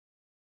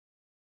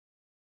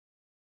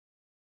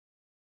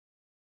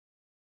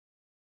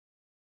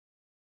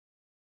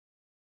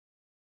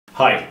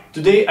Hi,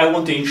 today I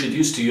want to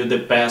introduce to you the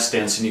past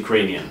tense in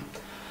Ukrainian.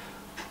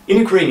 In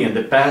Ukrainian,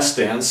 the past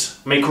tense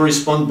may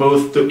correspond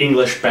both to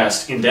English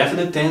past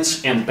indefinite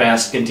tense and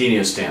past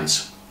continuous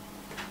tense.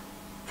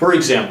 For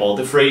example,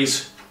 the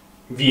phrase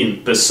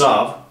 "Він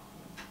писав"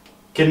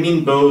 can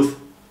mean both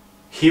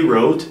he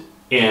wrote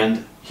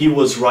and he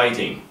was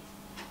writing.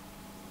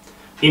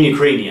 In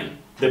Ukrainian,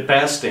 the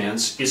past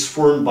tense is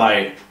formed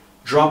by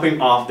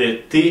dropping off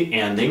the "t"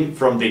 ending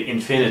from the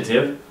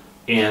infinitive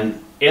and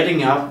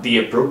adding up the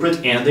appropriate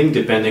ending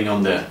depending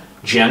on the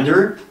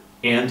gender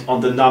and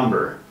on the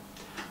number.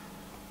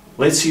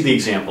 Let's see the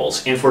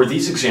examples. And for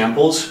these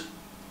examples,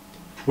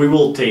 we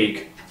will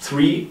take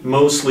three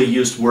mostly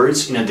used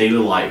words in a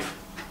daily life.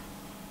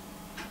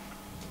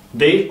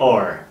 They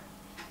are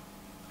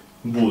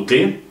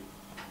бути,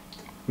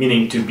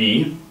 meaning to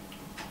be,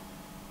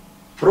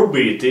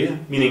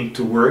 робити, meaning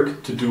to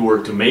work, to do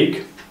or to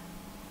make,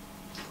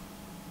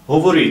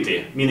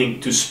 говорити, meaning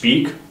to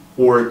speak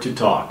or to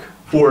talk.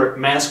 For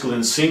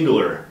masculine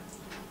singular,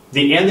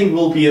 the ending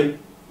will be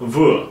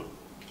v.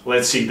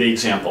 Let's see the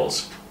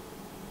examples.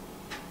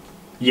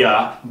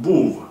 Я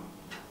був,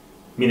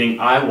 meaning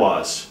I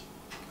was.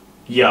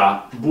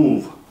 Я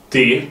був.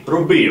 Ти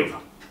робив,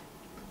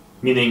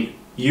 meaning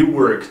you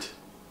worked.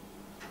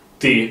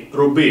 Ти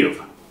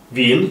робив.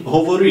 Він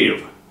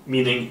говорив,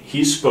 meaning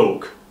he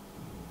spoke.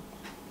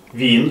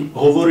 Він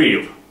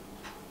говорив.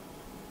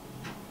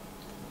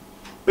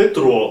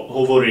 Петро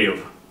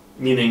говорив,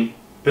 meaning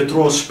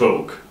Petro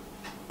spoke.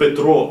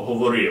 Петро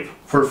говорив.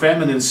 For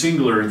feminine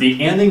singular,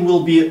 the ending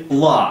will be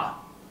la.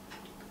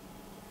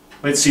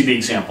 Let's see the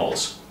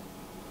examples.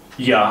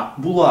 Я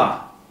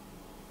була,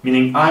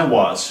 meaning I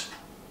was,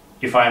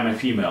 if I am a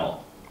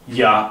female.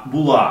 Я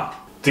була.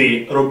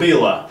 Ти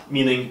робила,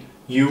 meaning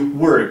you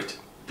worked,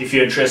 if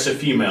you address a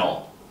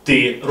female.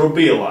 Ти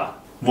робила.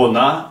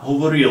 Вона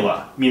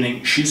говорила,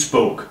 meaning she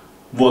spoke.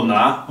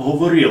 Вона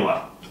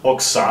говорила.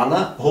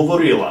 Оксана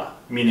говорила,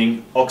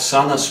 meaning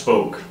Oksana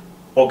spoke.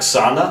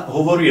 Oksana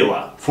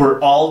говорила.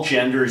 For all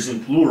genders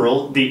in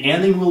plural, the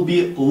ending will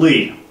be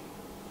li.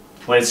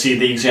 Let's see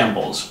the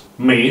examples.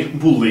 Ми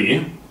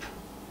були,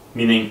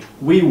 meaning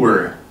we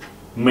were.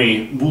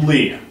 Ми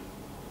були.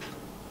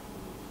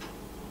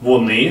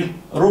 Вони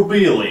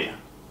робили,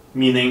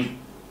 meaning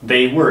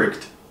they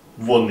worked.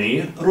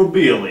 Вони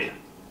робили.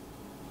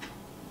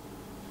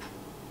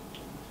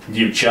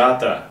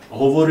 Дівчата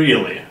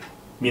говорили,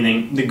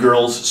 meaning the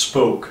girls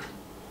spoke.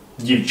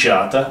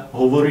 Дівчата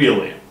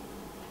говорили.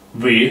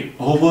 Ви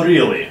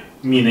говорили,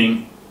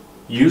 meaning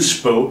you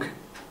spoke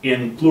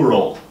in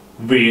plural.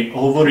 Ви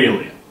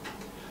говорили.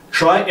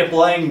 Try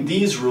applying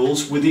these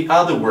rules with the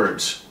other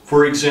words.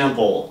 For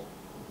example,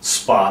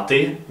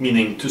 спати,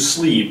 meaning to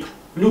sleep.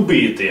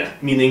 Любити,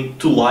 meaning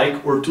to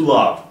like or to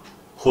love.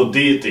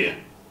 Ходити,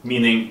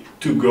 meaning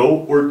to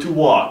go or to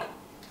walk.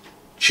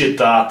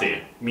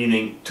 Читати,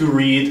 meaning to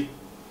read.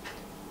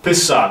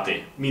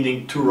 Писати,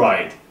 meaning to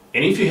write.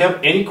 And if you have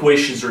any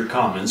questions or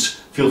comments,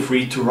 feel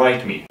free to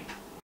write me.